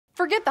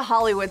Forget the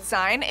Hollywood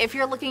sign. If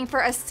you're looking for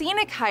a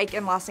scenic hike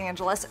in Los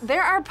Angeles,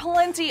 there are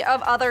plenty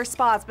of other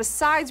spots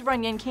besides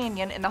Runyon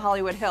Canyon in the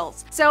Hollywood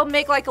Hills. So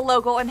make like a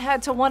local and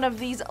head to one of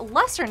these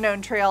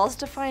lesser-known trails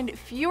to find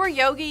fewer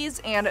yogis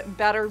and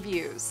better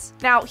views.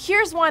 Now,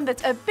 here's one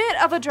that's a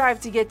bit of a drive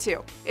to get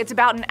to. It's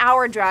about an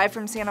hour drive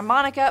from Santa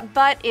Monica,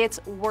 but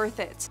it's worth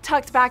it.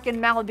 Tucked back in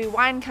Malibu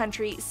wine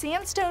country,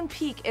 Sandstone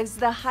Peak is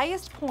the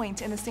highest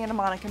point in the Santa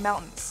Monica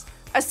Mountains.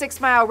 A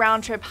 6-mile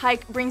round-trip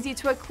hike brings you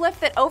to a cliff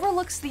that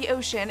overlooks the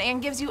ocean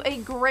and gives you a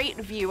great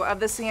view of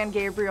the San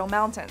Gabriel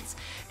Mountains.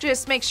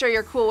 Just make sure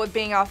you're cool with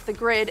being off the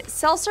grid.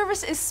 Cell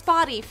service is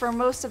spotty for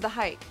most of the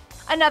hike.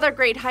 Another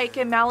great hike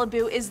in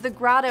Malibu is the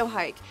Grotto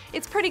hike.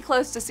 It's pretty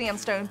close to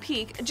Sandstone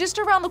Peak, just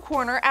around the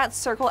corner at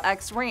Circle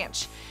X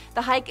Ranch.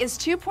 The hike is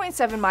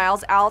 2.7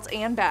 miles out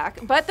and back,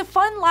 but the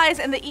fun lies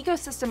in the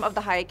ecosystem of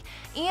the hike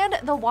and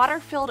the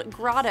water-filled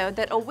grotto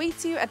that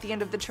awaits you at the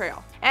end of the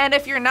trail. And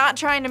if you're not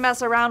trying to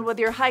mess around with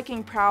your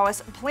hiking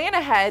prowess, plan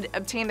ahead,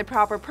 obtain the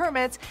proper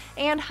permits,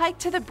 and hike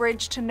to the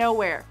Bridge to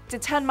Nowhere. It's a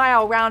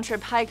 10-mile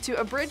round-trip hike to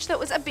a bridge that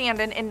was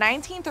abandoned in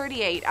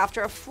 1938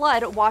 after a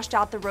flood washed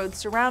out the roads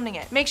surrounding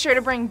it. Make sure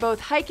to bring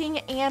both hiking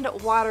and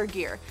water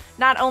gear.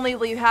 Not only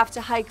will you have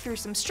to hike through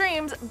some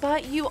streams,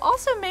 but you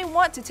also may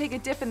want to take a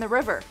dip in the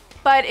river.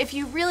 But if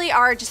you really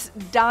are just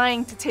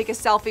dying to take a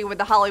selfie with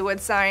the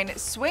Hollywood sign,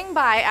 swing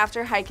by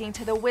after hiking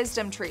to the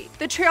Wisdom Tree.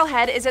 The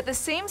trailhead is at the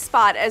same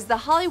spot as the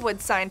Hollywood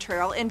sign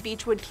trail in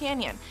Beechwood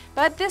Canyon,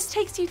 but this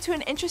takes you to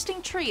an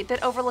interesting tree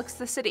that overlooks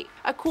the city.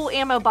 A cool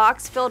ammo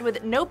box filled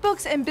with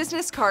notebooks and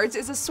business cards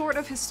is a sort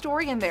of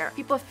historian there.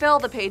 People fill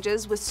the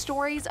pages with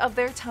stories of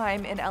their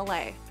time in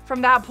LA.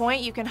 From that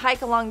point, you can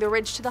hike along the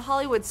ridge to the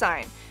Hollywood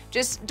sign.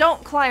 Just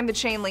don't climb the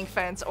chain link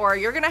fence or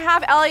you're gonna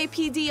have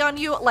LAPD on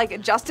you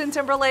like Justin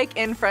Timberlake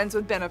in Friends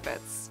with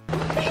Benefits.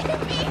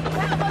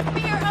 That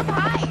was fear of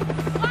heights.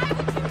 Why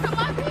would you come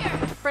up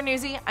here? For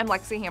Newsy, I'm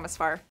Lexi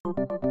Hamasfar.